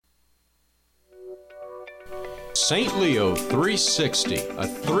St. Leo 360, a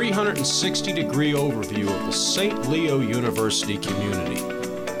 360-degree overview of the St. Leo University community.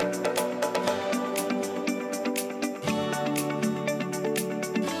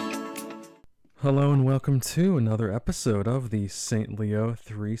 Hello and welcome to another episode of the St. Leo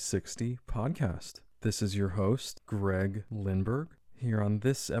 360 podcast. This is your host, Greg Lindberg. Here on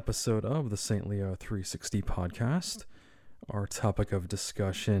this episode of the St. Leo 360 podcast, our topic of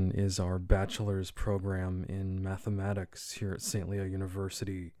discussion is our bachelor's program in mathematics here at St. Leo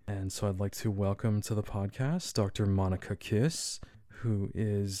University. And so I'd like to welcome to the podcast Dr. Monica Kiss, who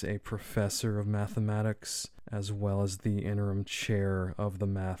is a professor of mathematics as well as the interim chair of the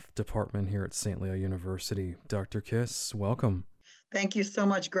math department here at St. Leo University. Dr. Kiss, welcome. Thank you so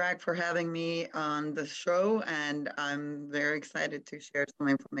much, Greg, for having me on the show, and I'm very excited to share some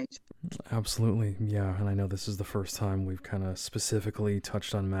information. Absolutely, yeah, and I know this is the first time we've kind of specifically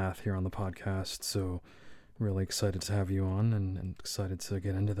touched on math here on the podcast, so really excited to have you on and excited to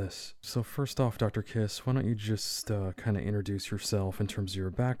get into this. So first off, Dr. Kiss, why don't you just kind of introduce yourself in terms of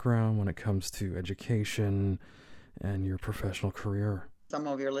your background when it comes to education and your professional career? Some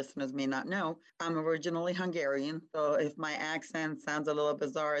of your listeners may not know, I'm originally Hungarian, so if my accent sounds a little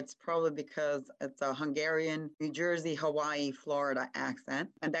bizarre, it's probably because it's a Hungarian, New Jersey, Hawaii, Florida accent,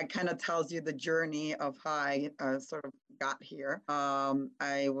 and that kind of tells you the journey of how I sort of got here.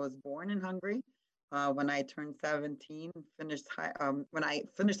 I was born in Hungary. When I turned 17, when I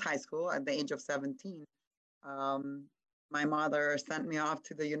finished high school at the age of 17, my mother sent me off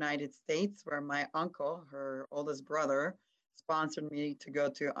to the United States, where my uncle, her oldest brother, sponsored me to go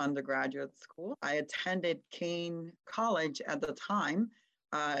to undergraduate school. I attended Kane College at the time.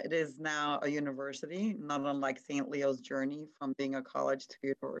 It is now a university, not unlike St. Leo's journey from being a college to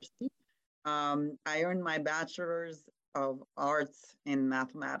university. I earned my bachelor's of arts in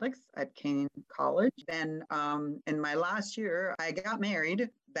mathematics at Kane College. Then in my last year, I got married.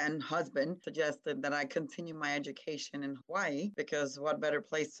 Then husband suggested that I continue my education in Hawaii, because what better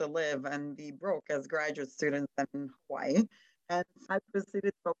place to live and be broke as graduate students than in Hawaii. And I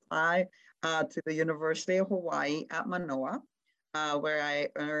proceeded to apply to the University of Hawaii at Manoa, where I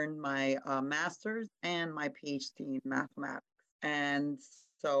earned my master's and my PhD in mathematics. And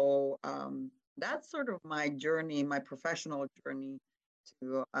so that's sort of my journey, my professional journey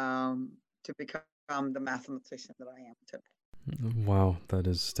to become the mathematician that I am today. Wow, that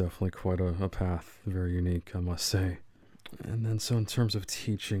is definitely quite a path. Very unique, I must say. And then, so in terms of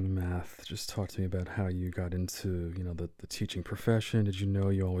teaching math, just talk to me about how you got into, the teaching profession. Did you know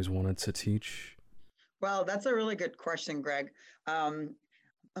you always wanted to teach? Well, that's a really good question, Greg.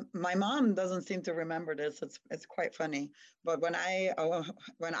 My mom doesn't seem to remember this. It's quite funny. But when I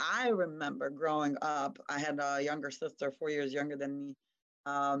remember growing up, I had a younger sister, 4 years younger than me.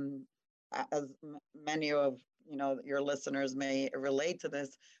 As many of your listeners may relate to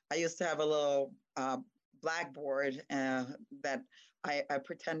this, I used to have a little blackboard that I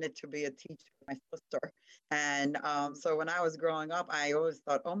pretended to be a teacher, my sister. And so when I was growing up, I always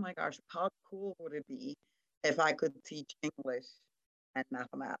thought, oh my gosh, how cool would it be if I could teach English and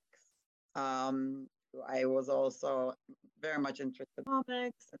mathematics. I was also very much interested in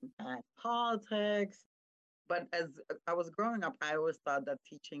economics and politics. But as I was growing up, I always thought that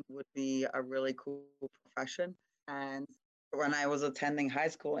teaching would be a really cool profession. And when I was attending high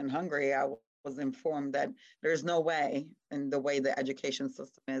school in Hungary, I was informed that there's no way, in the way the education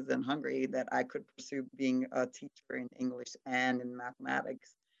system is in Hungary, that I could pursue being a teacher in English and in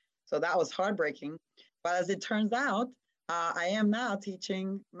mathematics. So that was heartbreaking. But as it turns out, I am now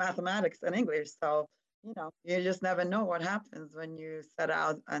teaching mathematics and English. So, you just never know what happens when you set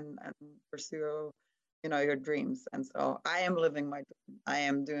out and pursue, your dreams. And so I am living my dream. I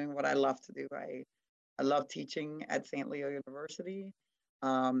am doing what I love to do. I love teaching at St. Leo University.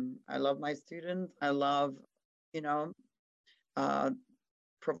 I love my students. I love,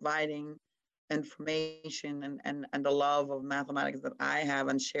 providing information and the love of mathematics that I have,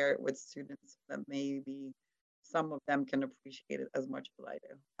 and share it with students that maybe some of them can appreciate it as much as I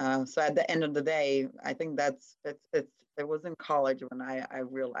do. So at the end of the day, I think it was in college when I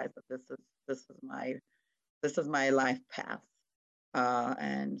realized that this is my life path.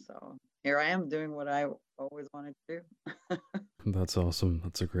 And so here I am doing what I always wanted to do. That's awesome.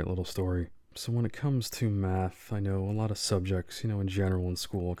 That's a great little story. So when it comes to math, I know a lot of subjects, in general in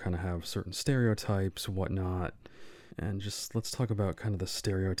school kind of have certain stereotypes, whatnot. And just let's talk about kind of the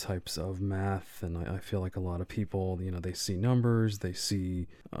stereotypes of math. And I feel like a lot of people, they see numbers, they see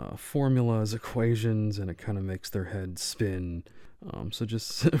formulas, equations, and it kind of makes their head spin. So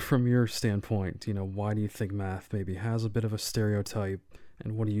just from your standpoint, why do you think math maybe has a bit of a stereotype?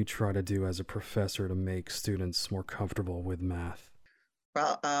 And what do you try to do as a professor to make students more comfortable with math?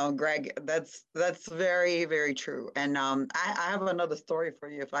 Well, Greg, that's very, very true. And I have another story for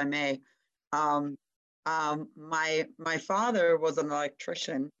you, if I may. Um, my father was an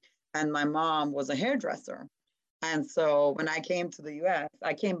electrician, and my mom was a hairdresser. And so when I came to the U.S.,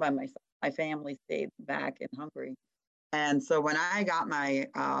 I came by myself. My family stayed back in Hungary. And so when I got my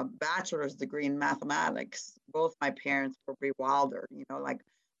bachelor's degree in mathematics, both my parents were bewildered. Like,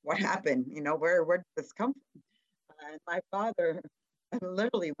 what happened? Where did this come from? And my father,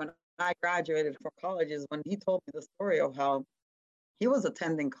 literally, when I graduated from college, is when he told me the story of how he was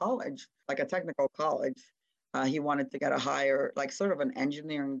attending college, like a technical college. He wanted to get a higher, like sort of an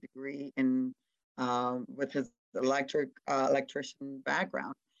engineering degree in with his electrician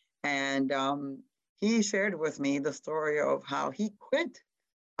background, and he shared with me the story of how he quit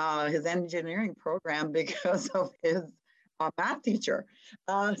his engineering program because of his math teacher.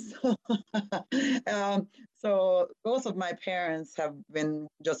 So, um, so both of my parents have been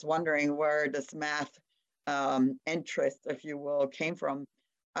just wondering where this math interest, if you will, came from.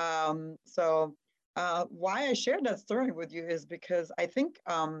 Why I shared that story with you is because I think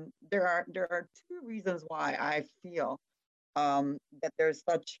there are two reasons why I feel that there's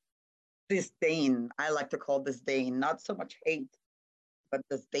such disdain. I like to call disdain, not so much hate, but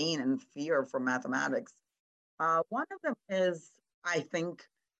disdain and fear for mathematics. One of them is, I think,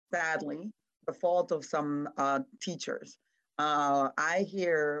 sadly, the fault of some teachers. I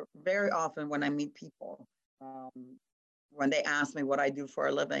hear very often when I meet people, um, when they ask me what I do for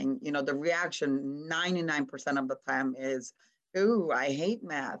a living, the reaction 99% of the time is, "Ooh, I hate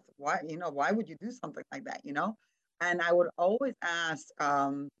math. Why would you do something like that?" And I would always ask,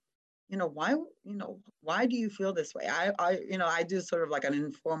 why, why do you feel this way? I do sort of like an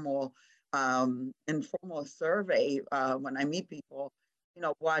informal survey when I meet people,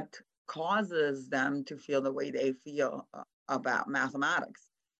 what causes them to feel the way they feel about mathematics.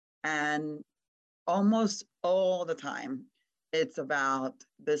 And almost all the time, it's about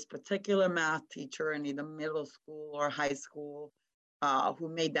this particular math teacher in either middle school or high school who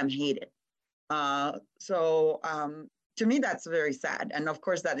made them hate it. So to me, that's very sad. And of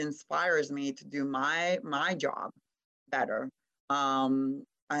course, that inspires me to do my job better.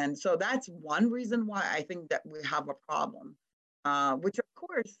 And so that's one reason why I think that we have a problem, which of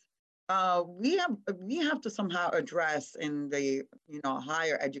course we have to somehow address in the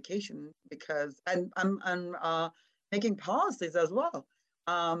higher education, because and I'm making policies as well,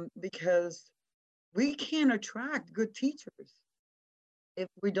 because we can't attract good teachers if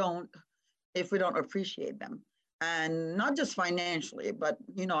we don't appreciate them, and not just financially, but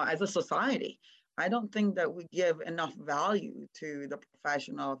as a society. I don't think that we give enough value to the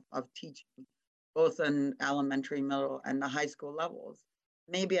profession of teaching, both in elementary, middle, and the high school levels.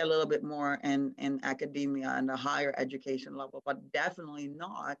 Maybe a little bit more in academia and the higher education level, but definitely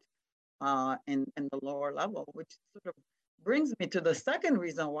not in the lower level, which sort of brings me to the second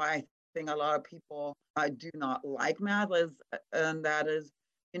reason why I think a lot of people do not like math is, and that is,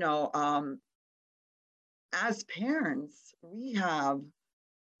 you know, um, as parents, we are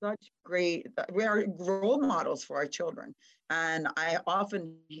role models for our children. And I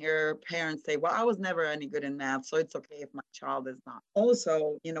often hear parents say, well, I was never any good in math, so it's okay if my child is not.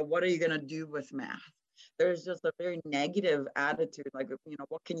 Also, what are you going to do with math? There's just a very negative attitude, like,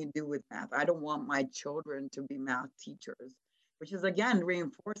 what can you do with math? I don't want my children to be math teachers, which is again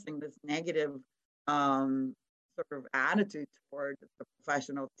reinforcing this negative um, sort of attitude toward the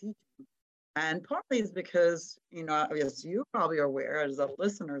professional teaching. And partly is because, as you probably are aware, as the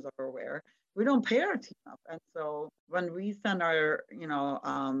listeners are aware, we don't pay our team enough. And so when we send our,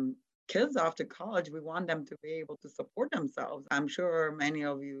 kids off to college, we want them to be able to support themselves. I'm sure many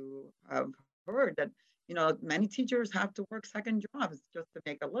of you have heard that, many teachers have to work second jobs just to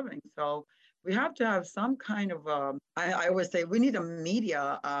make a living. So we have to have some kind of, I always say we need a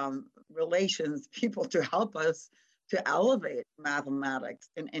media relations people to help us to elevate mathematics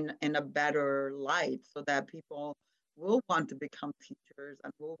in a better light, so that people will want to become teachers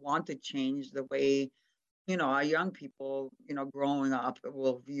and will want to change the way, our young people, growing up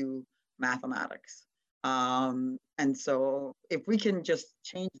will view mathematics. And so if we can just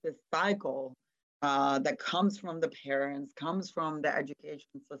change this cycle that comes from the parents, comes from the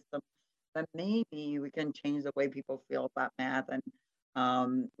education system, then maybe we can change the way people feel about math, and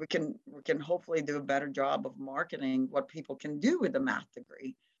we can hopefully do a better job of marketing what people can do with a math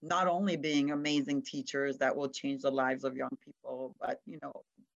degree. Not only being amazing teachers that will change the lives of young people, but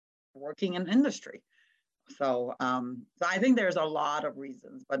working in industry. So I think there's a lot of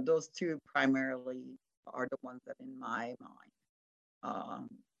reasons, but those two primarily are the ones that in my mind. um,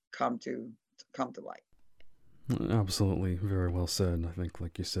 come to light. Absolutely, very well said. I think,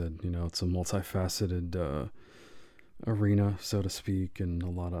 like you said, it's a multifaceted arena, so to speak, and a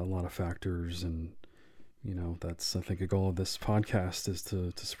lot of factors. And that's, I think, a goal of this podcast is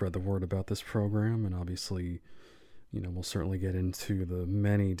to spread the word about this program. And obviously, we'll certainly get into the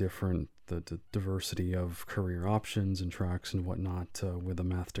many different the diversity of career options and tracks and whatnot with a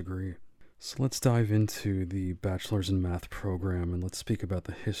math degree. So let's dive into the Bachelor's in Math program, and let's speak about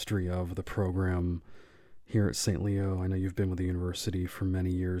the history of the program here at St. Leo. I know you've been with the university for many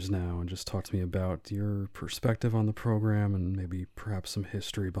years now, and just talk to me about your perspective on the program and maybe perhaps some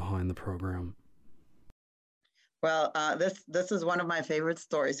history behind the program. Well, this is one of my favorite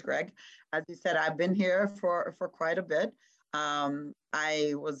stories, Greg. As you said, I've been here for quite a bit.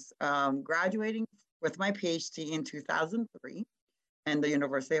 I was graduating with my PhD in 2003 in the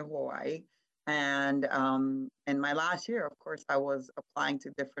University of Hawaii. And in my last year, of course, I was applying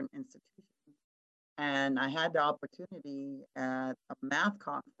to different institutions. And I had the opportunity at a math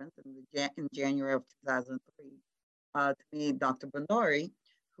conference in January of 2003 to meet Dr. Bandori,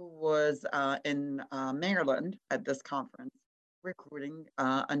 who was in Maryland at this conference recruiting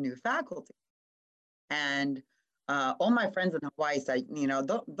a new faculty. And all my friends in Hawaii said,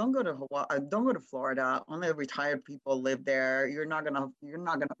 don't go to Hawaii, don't go to Florida. Only retired people live there. You're not gonna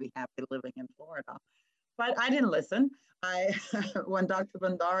be happy living in Florida. But I didn't listen. When Dr.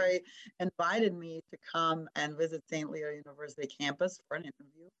 Bandari invited me to come and visit St. Leo University campus for an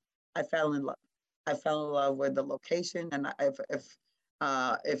interview, I fell in love. I fell in love with the location, and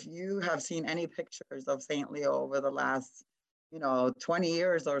if you have seen any pictures of St. Leo over the last 20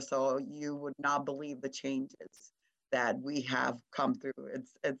 years or so, you would not believe the changes that we have come through.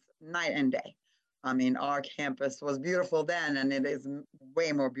 It's night and day. I mean, our campus was beautiful then, and it is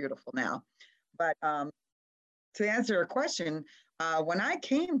way more beautiful now. But to answer your question, when I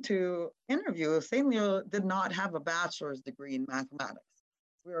came to interview, St. Leo did not have a bachelor's degree in mathematics.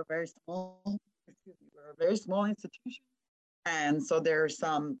 We were a very small, institution. And so there are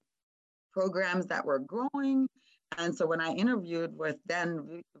some programs that were growing. And so when I interviewed with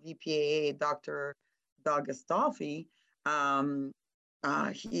then VPAA, Dr. Doug Astolfi,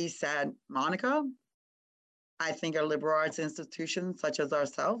 he said, Monica, I think a liberal arts institution such as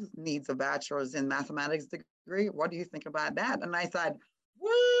ourselves needs a bachelor's in mathematics degree. What do you think about that? And I said,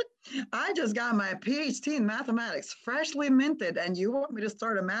 what? I just got my PhD in mathematics, freshly minted, and you want me to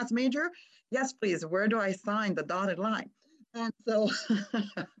start a math major? Yes, please. Where do I sign the dotted line? And so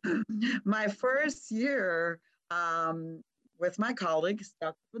my first year with my colleagues,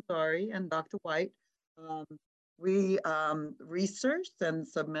 Dr. Bandari and Dr. White, we researched and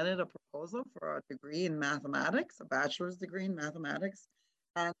submitted a proposal for a degree in mathematics, a bachelor's degree in mathematics.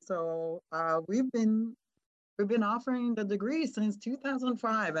 And so we've been offering the degree since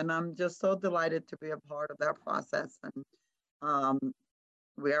 2005, and I'm just so delighted to be a part of that process. And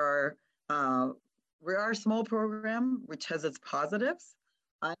we are a small program which has its positives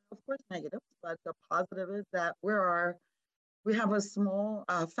and of course negatives, but the positive is that we have a small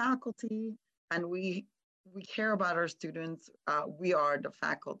faculty, and we care about our students. We are the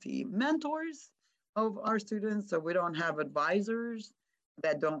faculty mentors of our students, so we don't have advisors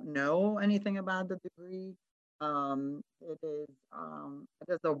that don't know anything about the degree. It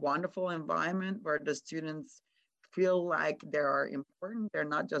is a wonderful environment where the students feel like they are important. They're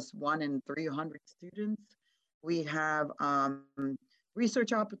not just 1 in 300 students. We have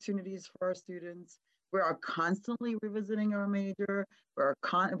research opportunities for our students. We are constantly revisiting our major.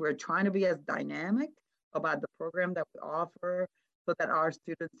 We're trying to be as dynamic about the program that we offer so that our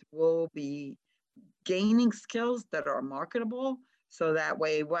students will be gaining skills that are marketable. So that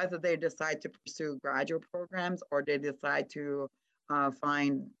way, whether they decide to pursue graduate programs or they decide to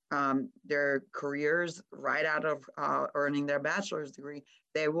find their careers right out of earning their bachelor's degree,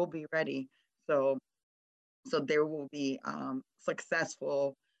 they will be ready. So they will be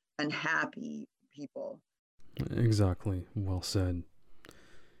successful and happy people. Exactly. Well said.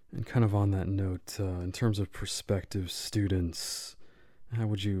 And kind of on that note, in terms of prospective students, how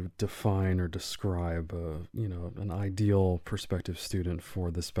would you define or describe, an ideal prospective student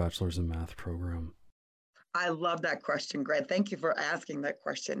for this Bachelor's in Math program? I love that question, Greg. Thank you for asking that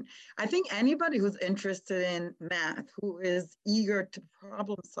question. I think anybody who's interested in math, who is eager to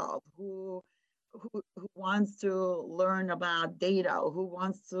problem solve, who wants to learn about data, who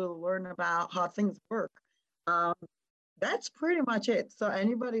wants to learn about how things work, that's pretty much it. So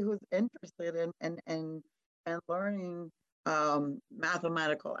anybody who's interested in learning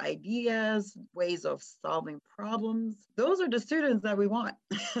mathematical ideas, ways of solving problems. Those are the students that we want.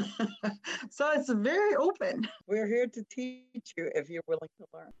 So it's very open. We're here to teach you if you're willing to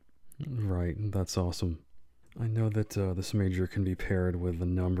learn. Right, that's awesome. I know that this major can be paired with a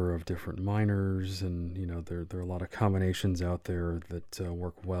number of different minors, and there are a lot of combinations out there that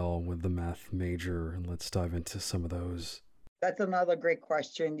work well with the math major. And let's dive into some of those. That's another great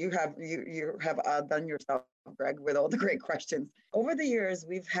question. You have done yourself, Greg, with all the great questions. Over the years,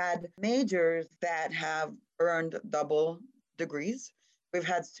 we've had majors that have earned double degrees. We've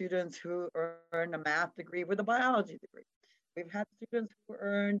had students who earn a math degree with a biology degree. We've had students who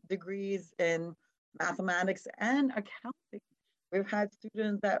earned degrees in mathematics and accounting. We've had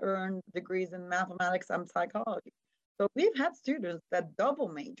students that earned degrees in mathematics and psychology. So we've had students that double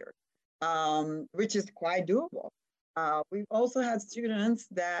major, which is quite doable. We've also had students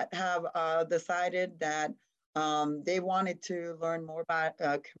that have decided that they wanted to learn more about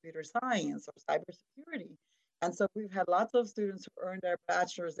computer science or cybersecurity. And so we've had lots of students who earned their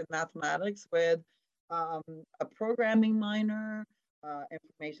bachelor's in mathematics with a programming minor,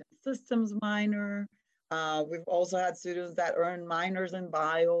 information systems minor. We've also had students that earn minors in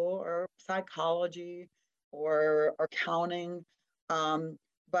bio or psychology or accounting.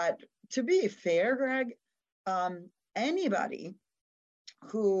 But to be fair, Greg, anybody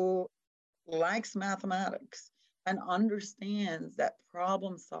who likes mathematics and understands that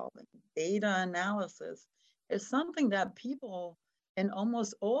problem solving, data analysis is something that people in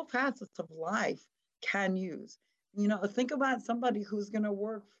almost all facets of life can use. Think about somebody who's going to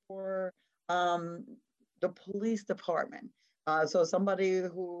work for the police department. So somebody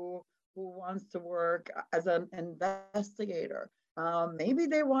who wants to work as an investigator. Maybe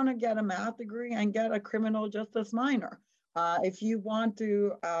they want to get a math degree and get a criminal justice minor. If you want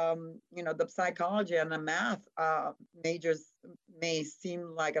to, the psychology and the math majors may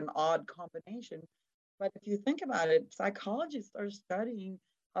seem like an odd combination, but if you think about it, psychologists are studying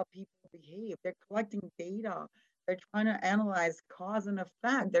how people behave. They're collecting data. They're trying to analyze cause and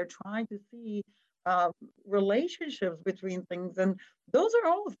effect. They're trying to see relationships between things. And those are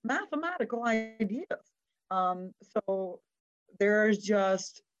all mathematical ideas. So there's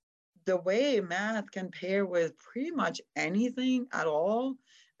just the way math can pair with pretty much anything at all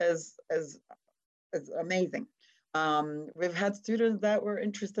is amazing. We've had students that were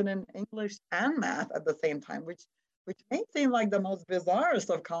interested in English and math at the same time, which may seem like the most bizarrest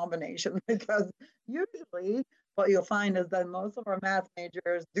of combinations, because usually what you'll find is that most of our math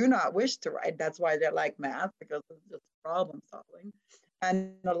majors do not wish to write. That's why they like math, because it's just problem solving.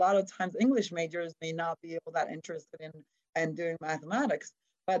 And a lot of times English majors may not be all that interested in doing mathematics.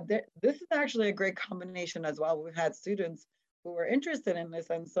 But this is actually a great combination as well. We've had students who were interested in this.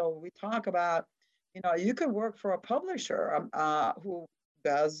 And so we talk about, you could work for a publisher who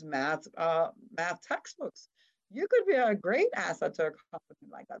does math textbooks. You could be a great asset to a company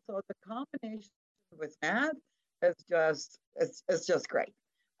like that. So the combination with math is just great.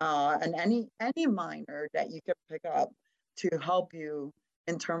 And any minor that you can pick up to help you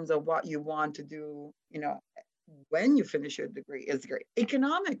in terms of what you want to do, when you finish your degree is great.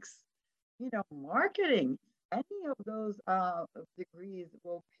 Economics, marketing, any of those degrees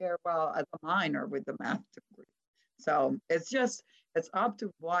will pair well as a minor with the math degree. So it's up to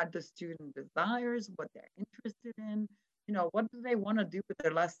what the student desires, what they're interested in, what do they want to do with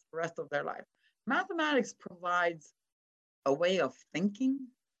the rest of their life. Mathematics provides a way of thinking,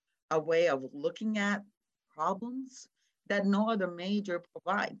 a way of looking at problems that no other major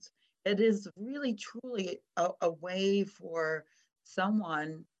provides. It is really, truly a way for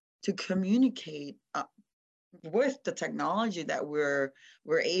someone to communicate with the technology that we're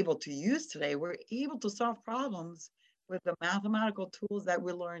able to use today. We're able to solve problems with the mathematical tools that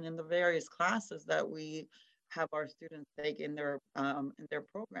we learn in the various classes that we have our students take in their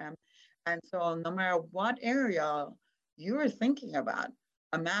program. And so no matter what area you're thinking about,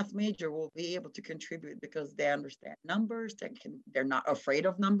 a math major will be able to contribute because they understand numbers. They're not afraid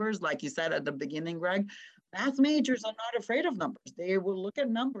of numbers. Like you said at the beginning, Greg, math majors are not afraid of numbers. They will look at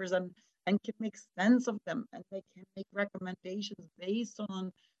numbers and can make sense of them, and they can make recommendations based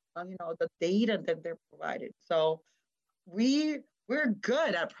on the data that they're provided. So we're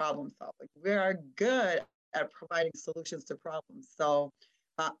good at problem solving. We are good at providing solutions to problems. So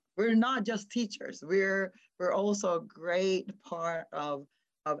we're not just teachers. We're also a great part of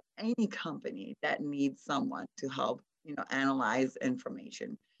any company that needs someone to help, analyze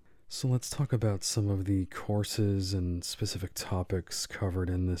information. So let's talk about some of the courses and specific topics covered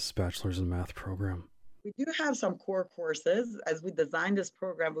in this bachelor's in math program. We do have some core courses. As we designed this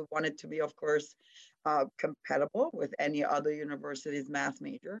program, we want it to be, of course, compatible with any other university's math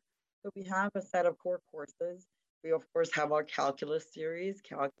major. So we have a set of core courses. We, of course, have our calculus series,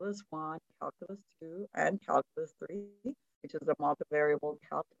 calculus 1, calculus 2, and calculus 3, which is a multivariable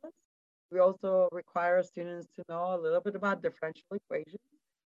calculus. We also require students to know a little bit about differential equations,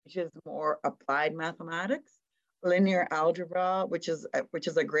 which is more applied mathematics, linear algebra, which is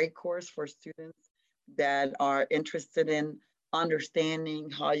a great course for students that are interested in understanding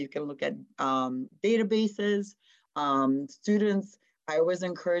how you can look at databases. Students, I always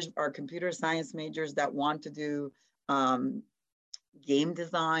encourage our computer science majors that want to do um, game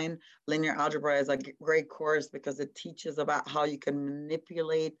design. Linear algebra is a great course because it teaches about how you can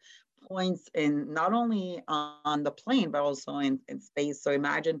manipulate points in not only on the plane, but also in space. So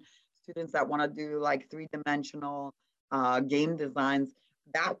imagine students that want to do like three-dimensional game designs.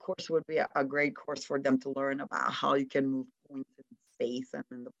 That course would be a great course for them to learn about how you can move points in space and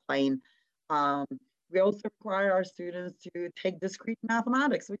in the plane. Um, we also require our students to take discrete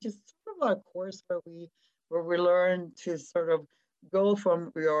mathematics, which is sort of a course where we learn to sort of go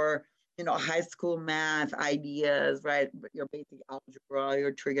from your high school math ideas, right? Your basic algebra,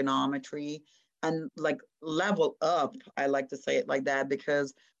 your trigonometry, and like level up. I like to say it like that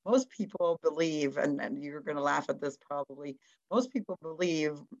because most people believe, and you're going to laugh at this probably, most people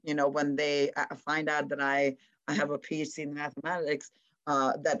believe, when they find out that I have a PhD in mathematics,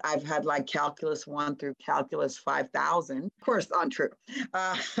 that I've had like calculus 1 through calculus 5000. Of course, untrue.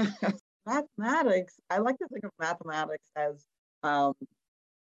 Uh, mathematics, I like to think of mathematics um,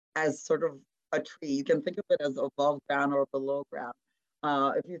 as sort of a tree. You can think of it as above ground or below ground.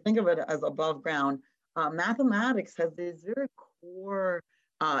 If you think of it as above ground, mathematics has these very core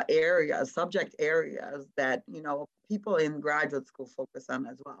areas, subject areas that people in graduate school focus on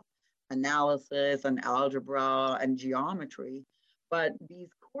as well, analysis and algebra and geometry. But these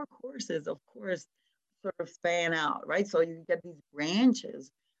core courses, of course, sort of span out, right? So you get these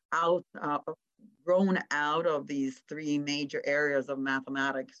branches out, grown out of these three major areas of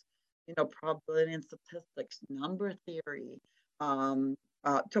mathematics, probability and statistics, number theory,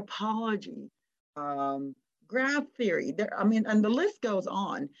 topology, um, graph theory. And the list goes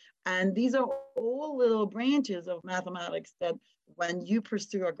on. And these are all little branches of mathematics that when you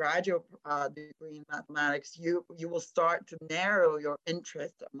pursue a graduate degree in mathematics, you will start to narrow your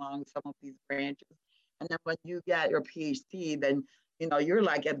interest among some of these branches. And then when you get your PhD, then you're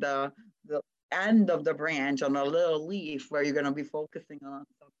like at the end of the branch on a little leaf where you're going to be focusing on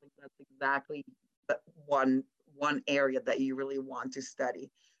something that's exactly one area that you really want to study.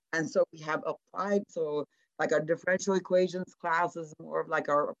 And so we have applied, so like our differential equations class is more of like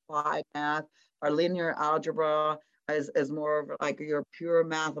our applied math, our linear algebra is more of like your pure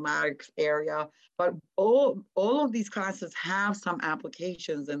mathematics area. But all of these classes have some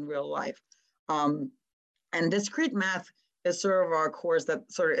applications in real life. And discrete math is sort of our course that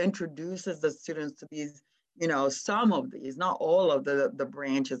sort of introduces the students to these, some of these, not all of the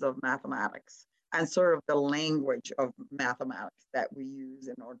branches of mathematics and sort of the language of mathematics that we use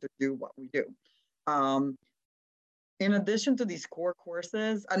in order to do what we do. In addition to these core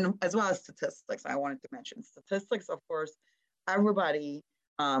courses, and as well as statistics, I wanted to mention statistics, of course, everybody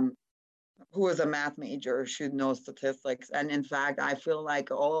who is a math major should know statistics. And in fact, I feel like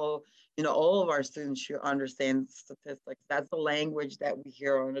all of our students should understand statistics. That's the language that we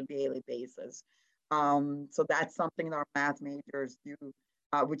hear on a daily basis. So that's something that our math majors do,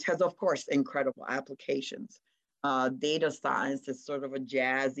 which has, of course, incredible applications. Data science is sort of a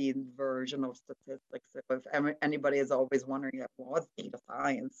jazzy version of statistics. If anybody is always wondering, well, what's data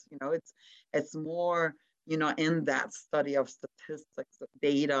science? It's more in that study of statistics, of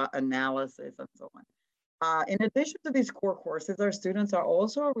data analysis, and so on. In addition to these core courses, our students are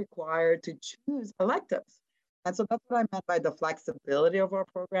also required to choose electives. And so that's what I meant by the flexibility of our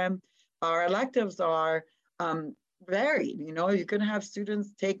program. Our electives are varied. You can have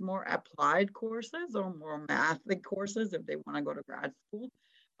students take more applied courses or more mathic courses if they want to go to grad school.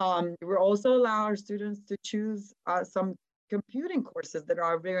 We also allow our students to choose some computing courses that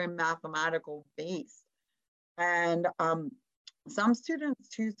are very mathematical based. And some students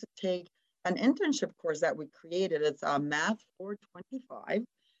choose to take an internship course that we created. It's Math 425,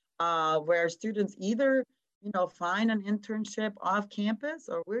 where students either find an internship off campus,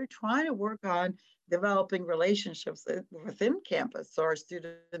 or we're trying to work on developing relationships within campus so our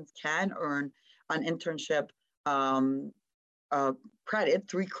students can earn an internship credit,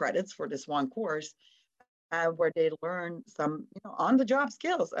 3 credits for this one course, where they learn some on-the-job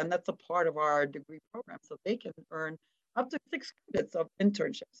skills, and that's a part of our degree program, so they can earn up to 6 credits of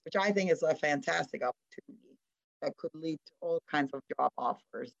internships, which I think is a fantastic opportunity that could lead to all kinds of job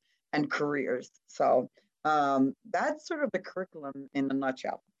offers and careers. So that's sort of the curriculum in a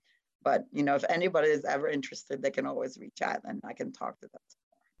nutshell. But if anybody is ever interested, they can always reach out and I can talk to them.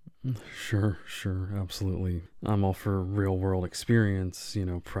 Sure, sure, absolutely. I'm all for real world experience,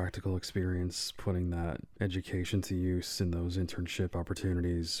 practical experience, putting that education to use in those internship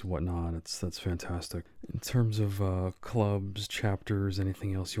opportunities, whatnot. That's fantastic. In terms of clubs, chapters,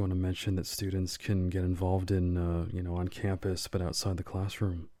 anything else you want to mention that students can get involved in, on campus but outside the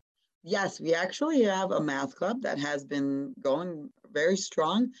classroom? Yes, we actually have a math club that has been going very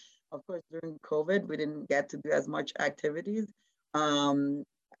strong. Of course, during COVID, we didn't get to do as much activities. Um,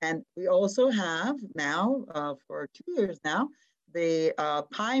 and we also have now, for 2 years now, the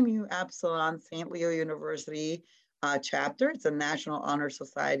Pi Mu Epsilon St. Leo University chapter. It's a National Honor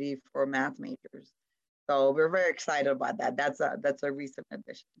Society for math majors. So we're very excited about that. That's a recent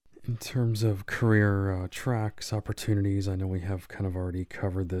addition. In terms of career tracks, opportunities, I know we have kind of already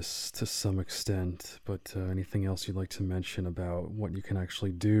covered this to some extent, but anything else you'd like to mention about what you can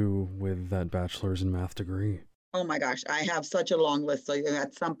actually do with that bachelor's in math degree? Oh my gosh, I have such a long list. So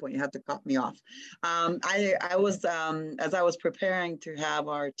at some point you have to cut me off. I was as I was preparing to have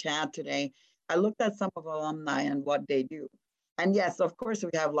our chat today, I looked at some of alumni and what they do. And yes, of course,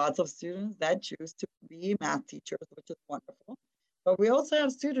 we have lots of students that choose to be math teachers, which is wonderful. But we also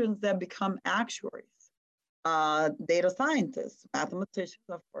have students that become actuaries, data scientists, mathematicians,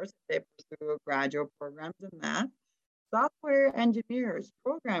 of course, if they pursue graduate programs in math, software engineers,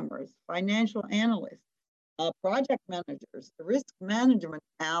 programmers, financial analysts, project managers, risk management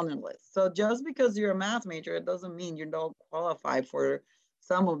analysts. So just because you're a math major, it doesn't mean you don't qualify for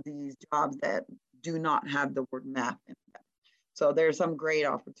some of these jobs that do not have the word math in them. So there's some great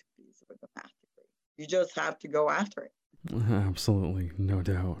opportunities with the math degree. You just have to go after it. Absolutely, no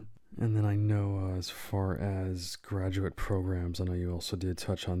doubt. And then I know as far as graduate programs, I know you also did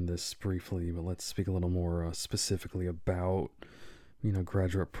touch on this briefly, but let's speak a little more specifically about,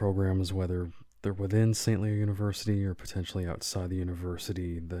 graduate programs, whether they're within St. Leo University or potentially outside the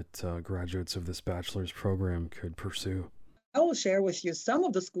university that graduates of this bachelor's program could pursue. I will share with you some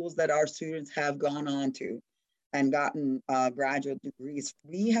of the schools that our students have gone on to and gotten graduate degrees.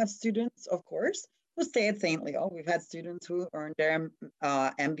 We have students, of course, who stay at St. Leo. We've had students who earned their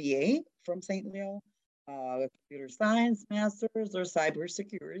MBA from St. Leo, computer science masters, or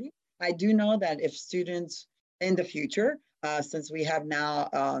cybersecurity. I do know that if students in the future, since we have now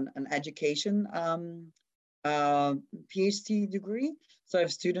an education PhD degree, so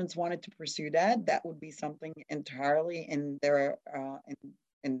if students wanted to pursue that, that would be something entirely in their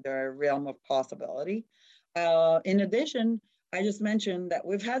realm of possibility. In addition, I just mentioned that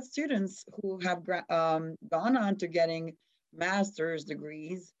we've had students who have gone on to getting master's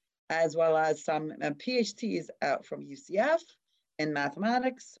degrees, as well as some PhDs from UCF in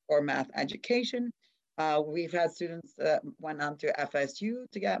mathematics or math education. We've had students that went on to FSU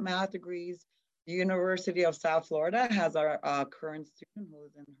to get math degrees. The University of South Florida has our current student who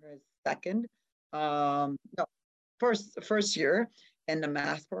is in her first year in the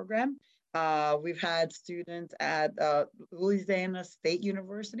math program. We've had students at Louisiana State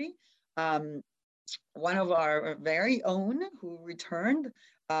University. One of our very own who returned,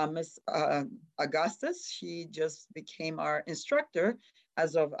 Miss Augustus, she just became our instructor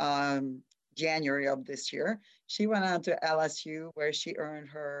as of January of this year. She went on to LSU where she earned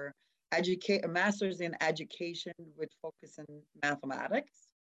her master's in education with focus in mathematics.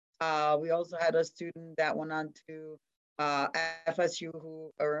 We also had a student that went on to FSU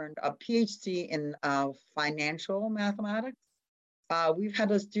who earned a PhD in financial mathematics. We've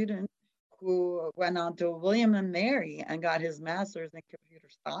had a student who went on to William and Mary and got his master's in computer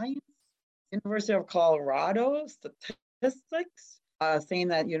science. University of Colorado, statistics,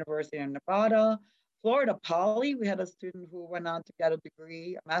 same at University of Nevada. Florida Poly, we had a student who went on to get a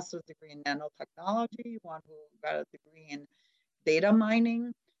master's degree in nanotechnology, one who got a degree in data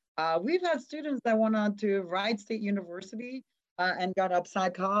mining. We've had students that went on to Wright State University and got a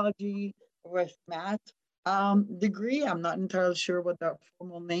psychology with math degree. I'm not entirely sure what the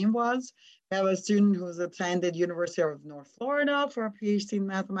formal name was. We have a student who's attended University of North Florida for a PhD in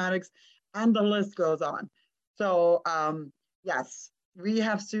mathematics, and the list goes on. So yes, we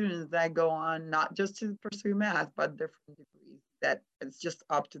have students that go on not just to pursue math, but different degrees that it's just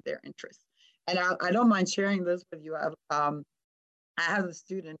up to their interest. And I don't mind sharing this with you. I have a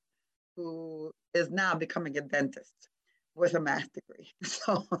student who is now becoming a dentist with a math degree.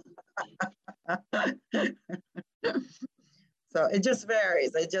 So it just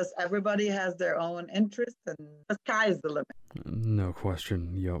varies. It just everybody has their own interest, and the sky's the limit. No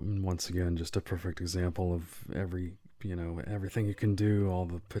question. Once again, just a perfect example of everything you can do, all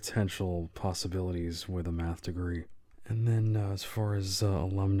the potential possibilities with a math degree. And then as far as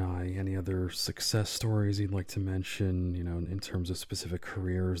alumni, any other success stories you'd like to mention, in terms of specific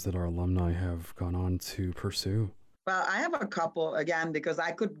careers that our alumni have gone on to pursue? Well, I have a couple again because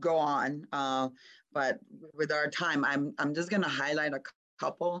I could go on, but with our time, I'm just going to highlight a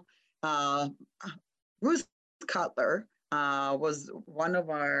couple. Uh, Bruce Cutler was one of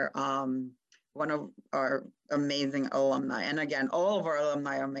our amazing alumni, and again, all of our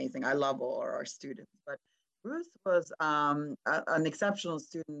alumni are amazing. I love all our students, but Bruce was an exceptional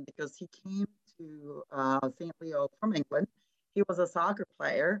student because he came to St. Leo from England. He was a soccer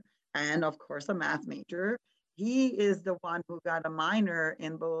player and, of course, a math major. He is the one who got a minor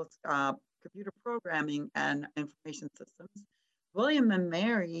in both computer programming and information systems. William and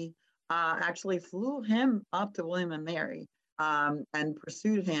Mary actually flew him up to William and Mary and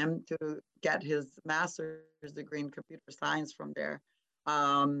pursued him to get his master's degree in computer science from there.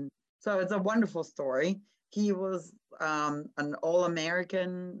 So it's a wonderful story. He was an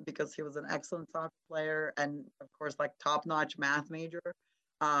All-American because he was an excellent soccer player and, of course, like top-notch math major.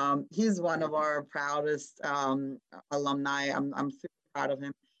 He's one of our proudest alumni. I'm super proud of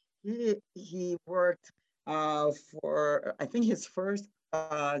him. He worked for, I think his first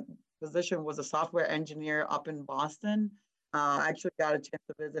position was a software engineer up in Boston. I actually got a chance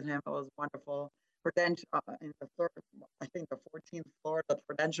to visit him. It was wonderful. Prudential in the third, I think the 14th floor, the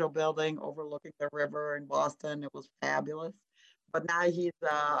Prudential building overlooking the river in Boston. It was fabulous. But now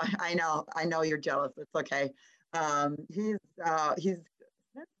I know you're jealous. It's okay. He's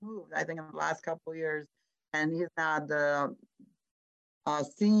moved, I think, in the last couple of years, and he's now the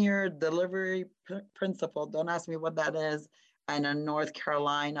senior delivery principal. Don't ask me what that is. And a North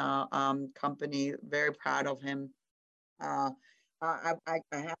Carolina company. Very proud of him. I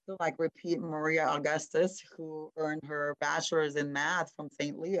have to repeat Maria Augustus, who earned her bachelor's in math from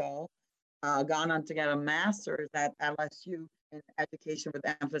St. Leo, gone on to get a master's at LSU in education with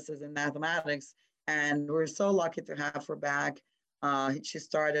emphasis in mathematics. And we're so lucky to have her back. She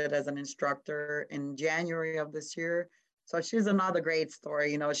started as an instructor in January of this year. So she's another great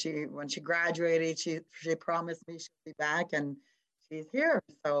story. When she graduated, she promised me she'll be back, and she's here.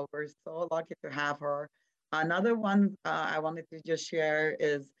 So we're so lucky to have her. Another one I wanted to just share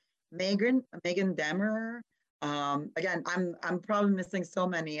is Megan Demerer. Again, I'm probably missing so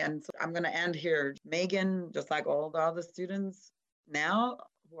many, and so I'm going to end here. Megan, just like all the other students now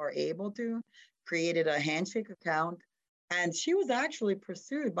who are able to, created a Handshake account, and she was actually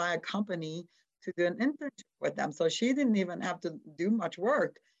pursued by a company to do an internship with them. So she didn't even have to do much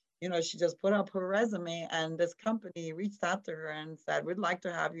work. She just put up her resume, and this company reached out to her and said, "We'd like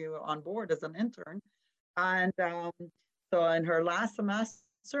to have you on board as an intern." And so in her last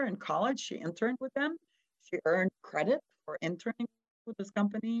semester in college, she interned with them. She earned credit for interning with this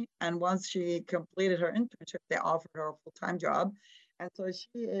company. And once she completed her internship, they offered her a full-time job. And so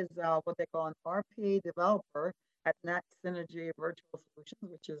she is what they call an RPA developer at Net Synergy Virtual Solutions,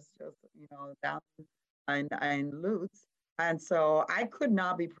 which is just, down in Lutz. And so I could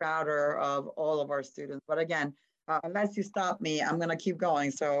not be prouder of all of our students. But again, unless you stop me, I'm going to keep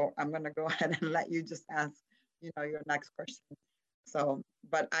going. So I'm going to go ahead and let you just ask, your next question. So,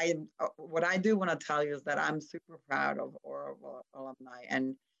 but what I do want to tell you is that I'm super proud of Oroville alumni,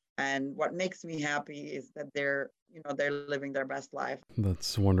 and what makes me happy is that they're living their best life.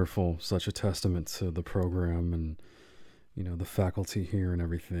 That's wonderful. Such a testament to the program and, the faculty here and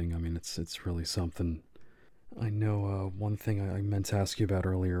everything. I mean, it's really something. I know one thing I meant to ask you about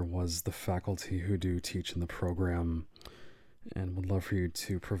earlier was the faculty who do teach in the program, and would love for you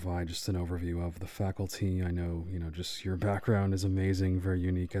to provide just an overview of the faculty. I know, just your background is amazing, very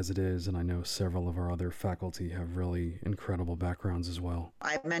unique as it is, and I know several of our other faculty have really incredible backgrounds as well.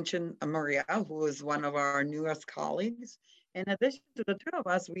 I mentioned Maria, who is one of our newest colleagues. In addition to the two of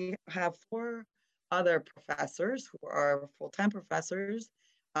us, we have 4 other professors who are full-time professors.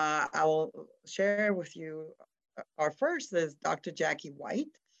 I will share with you, our first is Dr. Jackie White.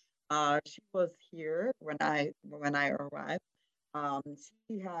 She was here when I arrived.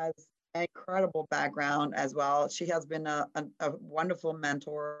 She has an incredible background as well. She has been a wonderful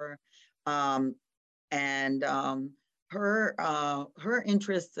mentor, and her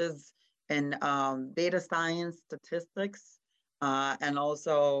interest is in data science, statistics, and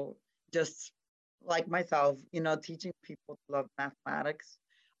also just like myself, teaching people to love mathematics.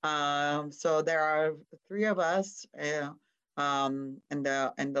 So there are 3 of us in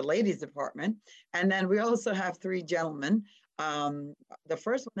the ladies department, and then we also have 3 gentlemen. The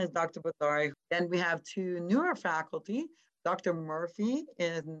first one is Dr. Badari. Then we have two newer faculty. Dr. Murphy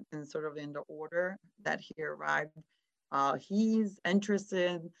is in sort of in the order that he arrived. He's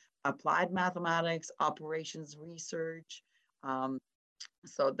interested in applied mathematics, operations research. Um,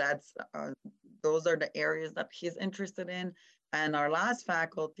 so those are the areas that he's interested in. And our last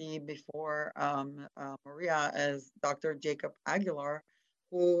faculty before Maria is Dr. Jacob Aguilar,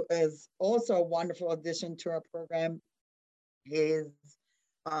 who is also a wonderful addition to our program. He's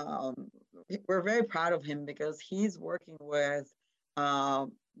um, we're very proud of him because he's working with uh,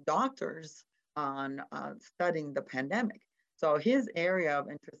 doctors on studying the pandemic. So his area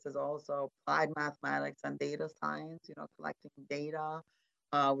of interest is also applied mathematics and data science, collecting data,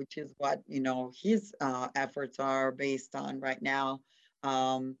 which is what, his efforts are based on right now.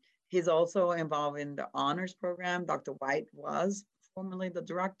 Um, he's also involved in the honors program. Dr. White was formerly the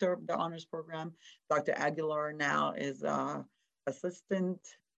director of the honors program. Dr. Aguilar now is assistant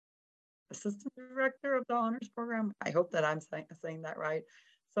assistant director of the honors program. I hope that I'm saying that right.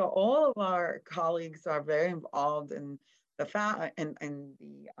 So all of our colleagues are very involved in in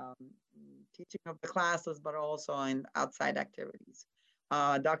the teaching of the classes, but also in outside activities.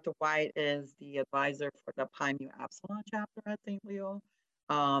 Dr. White is the advisor for the Pi Mu Epsilon chapter at St. Leo.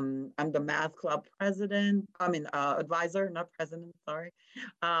 I'm the math club president. Advisor, not president. Sorry.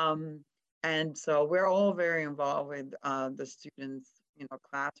 And so we're all very involved with the students,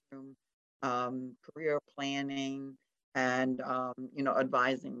 classroom, career planning, and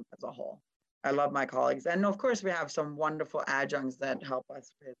advising as a whole. I love my colleagues, and of course, we have some wonderful adjuncts that help us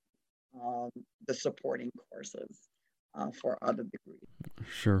with the supporting courses for other degrees.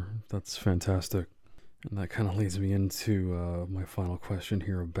 Sure, that's fantastic. And that kind of leads me into my final question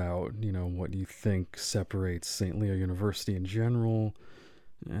here about, what you think separates St. Leo University in general,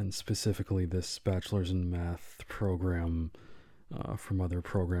 and specifically this Bachelor's in Math program from other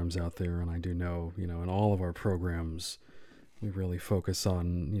programs out there. And I do know, in all of our programs, we really focus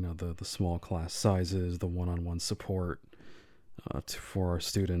on, the small class sizes, the one-on-one support for our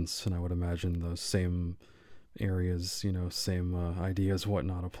students. And I would imagine those same areas, same ideas,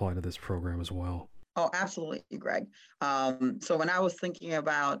 whatnot, apply to this program as well. Oh, absolutely, Greg. So when I was thinking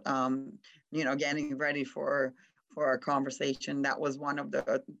about, getting ready for our conversation, that was one of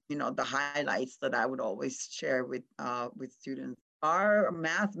the, the highlights that I would always share with students. Our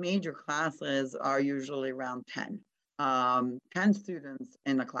math major classes are usually around 10 students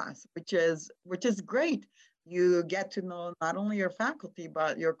in a class, which is great. You get to know not only your faculty,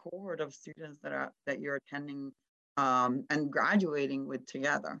 but your cohort of students that you're attending and graduating with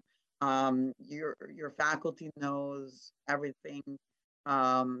together. Your faculty knows everything,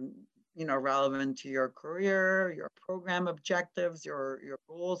 relevant to your career, your program objectives, your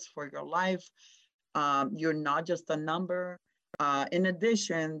goals for your life. You're not just a number. In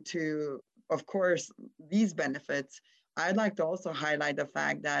addition to, of course, these benefits, I'd like to also highlight the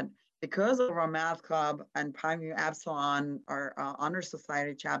fact that because of our math club and Pi Mu Epsilon, our honor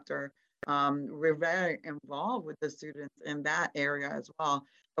society chapter, we're very involved with the students in that area as well.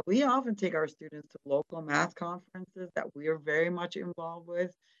 But we often take our students to local math conferences that we are very much involved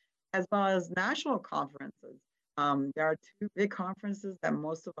with, as well as national conferences. There are two big conferences that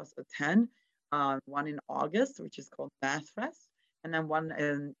most of us attend, one in August, which is called Math Fest, and then one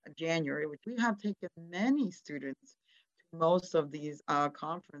in January, which we have taken many students to most of these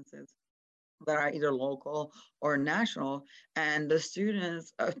conferences that are either local or national. And the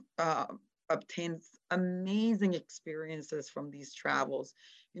students obtain amazing experiences from these travels.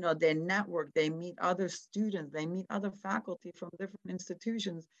 They network, they meet other students, they meet other faculty from different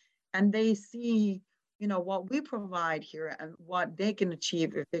institutions, and they see, what we provide here and what they can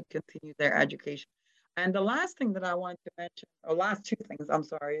achieve if they continue their education. And the last thing that I want to mention, or last two things, I'm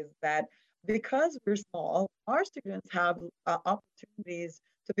sorry, is that because we're small, our students have opportunities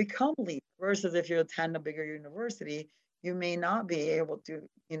to become lead versus if you attend a bigger university, you may not be able to,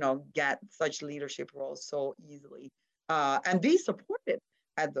 get such leadership roles so easily and be supported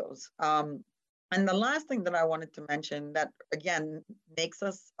at those. And the last thing that I wanted to mention that, again, makes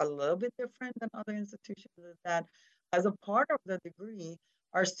us a little bit different than other institutions is that as a part of the degree,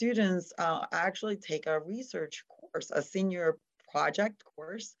 our students actually take a research course, a senior project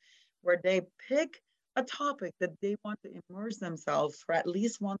course, where they pick a topic that they want to immerse themselves for at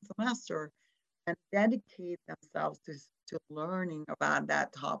least one semester and dedicate themselves to learning about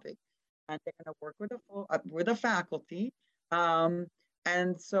that topic. And they're going to work with a faculty.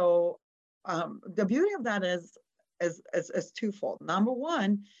 And so the beauty of that is twofold. Number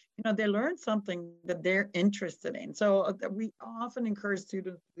one, they learn something that they're interested in. So we often encourage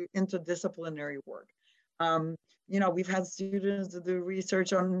students to do interdisciplinary work. We've had students do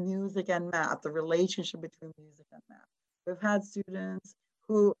research on music and math, the relationship between music and math. We've had students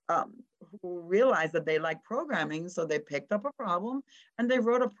who realized that they like programming, so they picked up a problem and they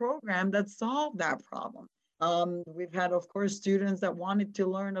wrote a program that solved that problem. We've had, of course, students that wanted to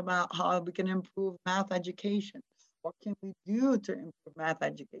learn about how we can improve math education. What can we do to improve math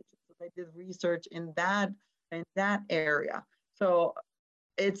education? So they did research in that area. So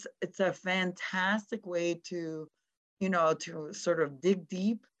it's a fantastic way to sort of dig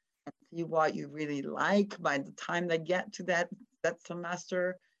deep and see what you really like. By the time they get to that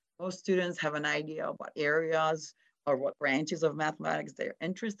semester, most students have an idea of what areas or what branches of mathematics they're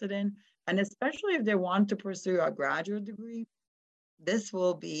interested in. And especially if they want to pursue a graduate degree, this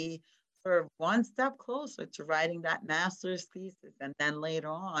will be sort of one step closer to writing that master's thesis and then later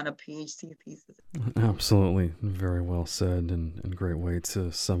on a PhD thesis. Absolutely. Very well said, and great way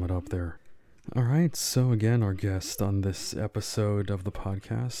to sum it up there. All right, so again, our guest on this episode of the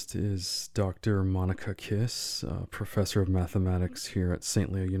podcast is Dr. Monica Kiss, professor of mathematics here at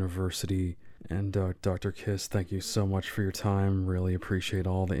St. Leo University. And Dr. Kiss, thank you so much for your time. Really appreciate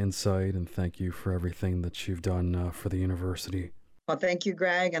all the insight, and thank you for everything that you've done for the university. Well, thank you,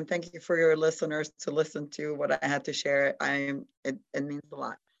 Greg, and thank you for your listeners to listen to what I had to share. It means a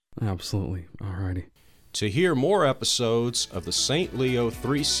lot. Absolutely. All righty. To hear more episodes of the St. Leo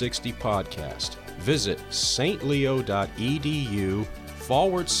 360 podcast, visit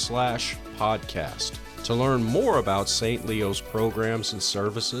stleo.edu/podcast. To learn more about St. Leo's programs and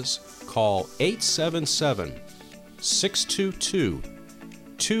services, call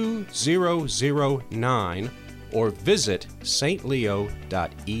 877-622-2009 or visit stleo.edu.